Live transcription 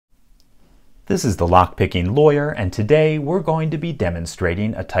This is the Lockpicking Lawyer, and today we're going to be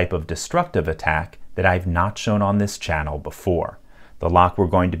demonstrating a type of destructive attack that I've not shown on this channel before. The lock we're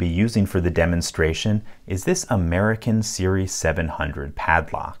going to be using for the demonstration is this American Series 700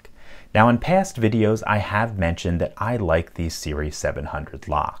 padlock. Now, in past videos I have mentioned that I like these Series 700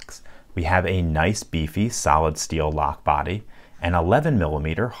 locks. We have a nice beefy solid steel lock body, an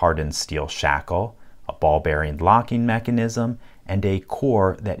 11mm hardened steel shackle, a ball bearing locking mechanism, and a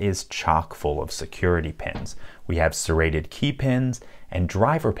core that is chock full of security pins. We have serrated key pins and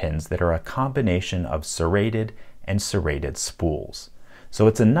driver pins that are a combination of serrated and serrated spools. So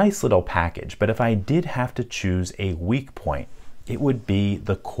it's a nice little package, but if I did have to choose a weak point, it would be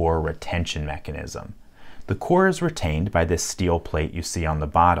the core retention mechanism. The core is retained by this steel plate you see on the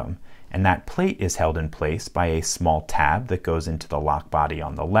bottom, and that plate is held in place by a small tab that goes into the lock body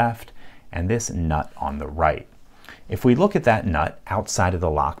on the left and this nut on the right. If we look at that nut outside of the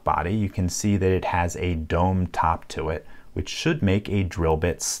lock body, you can see that it has a dome top to it, which should make a drill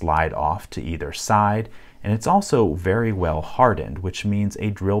bit slide off to either side, and it's also very well hardened, which means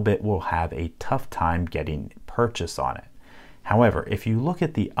a drill bit will have a tough time getting purchase on it. However, if you look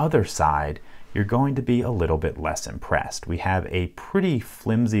at the other side, you're going to be a little bit less impressed. We have a pretty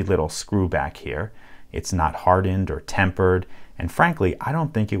flimsy little screw back here. It's not hardened or tempered, and frankly, I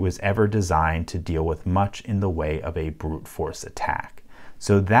don't think it was ever designed to deal with much in the way of a brute force attack.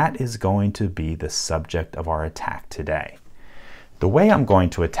 So that is going to be the subject of our attack today. The way I'm going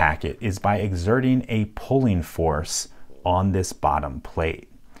to attack it is by exerting a pulling force on this bottom plate.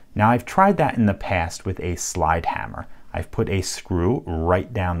 Now, I've tried that in the past with a slide hammer. I've put a screw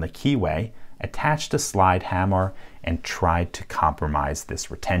right down the keyway, attached a slide hammer, and tried to compromise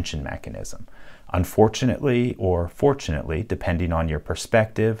this retention mechanism. Unfortunately, or fortunately, depending on your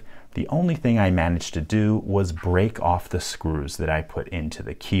perspective, the only thing I managed to do was break off the screws that I put into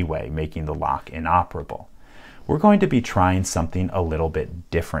the keyway, making the lock inoperable. We're going to be trying something a little bit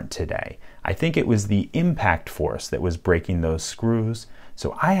different today. I think it was the impact force that was breaking those screws,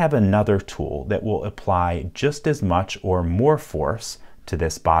 so I have another tool that will apply just as much or more force to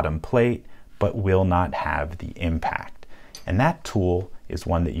this bottom plate, but will not have the impact. And that tool is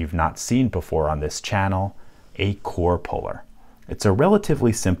one that you've not seen before on this channel, a core puller. It's a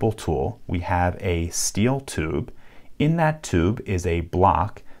relatively simple tool. We have a steel tube. In that tube is a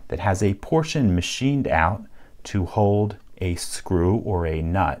block that has a portion machined out to hold a screw or a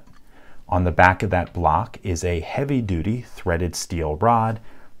nut. On the back of that block is a heavy-duty threaded steel rod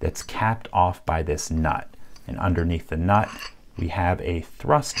that's capped off by this nut. And underneath the nut, we have a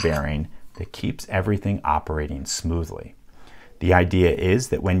thrust bearing that keeps everything operating smoothly. The idea is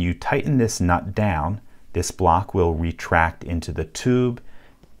that when you tighten this nut down, this block will retract into the tube,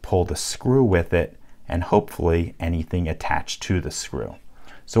 pull the screw with it, and hopefully anything attached to the screw.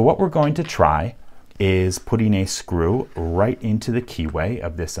 So what we're going to try is putting a screw right into the keyway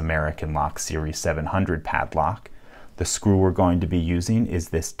of this American Lock Series 700 padlock. The screw we're going to be using is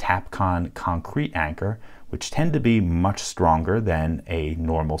this Tapcon concrete anchor, which tend to be much stronger than a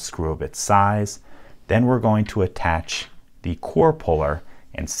normal screw of its size. Then we're going to attach the core puller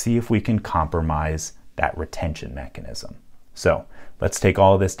and see if we can compromise that retention mechanism. So let's take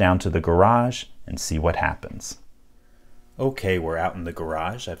all of this down to the garage and see what happens. Okay, we're out in the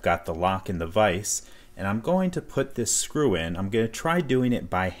garage. I've got the lock in the vise, and I'm going to put this screw in. I'm going to try doing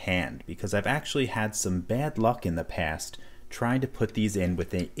it by hand because I've actually had some bad luck in the past trying to put these in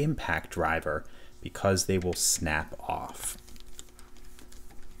with an impact driver because they will snap off.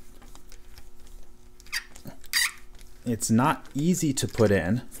 It's not easy to put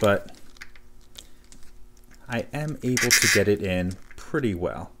in, but I am able to get it in pretty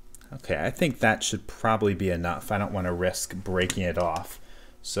well. Okay, I think that should probably be enough. I don't want to risk breaking it off.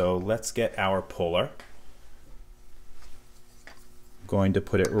 So let's get our puller. I'm going to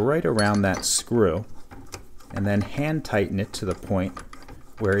put it right around that screw and then hand tighten it to the point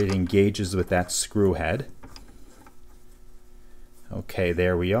where it engages with that screw head. Okay,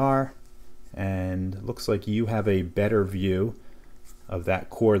 there we are. And looks like you have a better view of that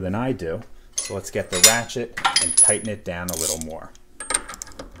core than I do. So let's get the ratchet and tighten it down a little more.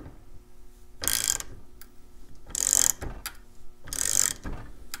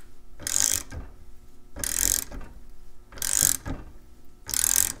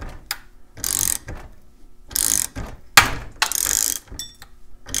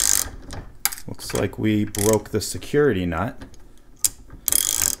 Looks like we broke the security nut.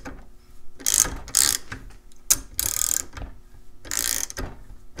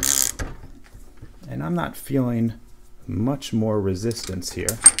 And I'm not feeling much more resistance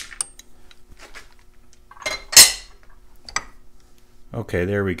here. Okay,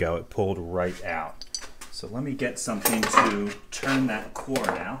 there we go. It pulled right out. So let me get something to turn that core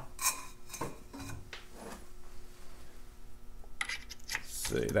now.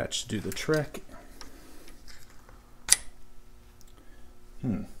 So that should do the trick.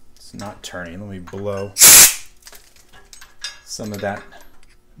 It's not turning. Let me blow some of that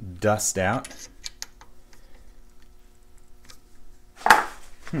dust out.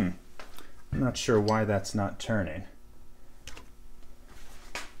 I'm not sure why that's not turning.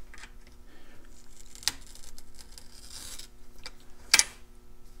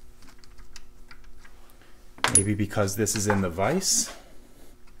 Maybe because this is in the vise.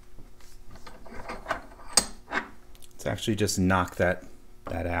 Let's actually just knock that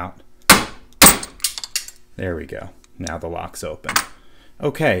out. There we go. Now the lock's open.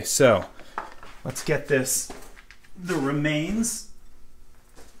 Okay, so let's get the remains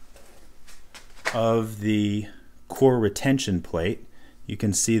of the core retention plate. You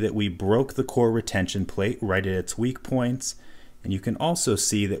can see that we broke the core retention plate right at its weak points, and you can also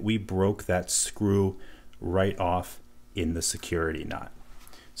see that we broke that screw right off in the security knot.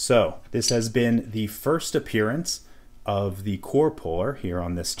 So this has been the first appearance of the core puller here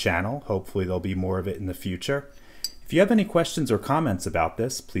on this channel. Hopefully there'll be more of it in the future. If you have any questions or comments about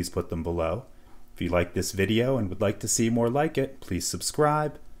this, please put them below. If you like this video and would like to see more like it, please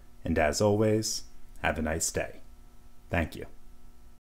subscribe. And as always, have a nice day. Thank you.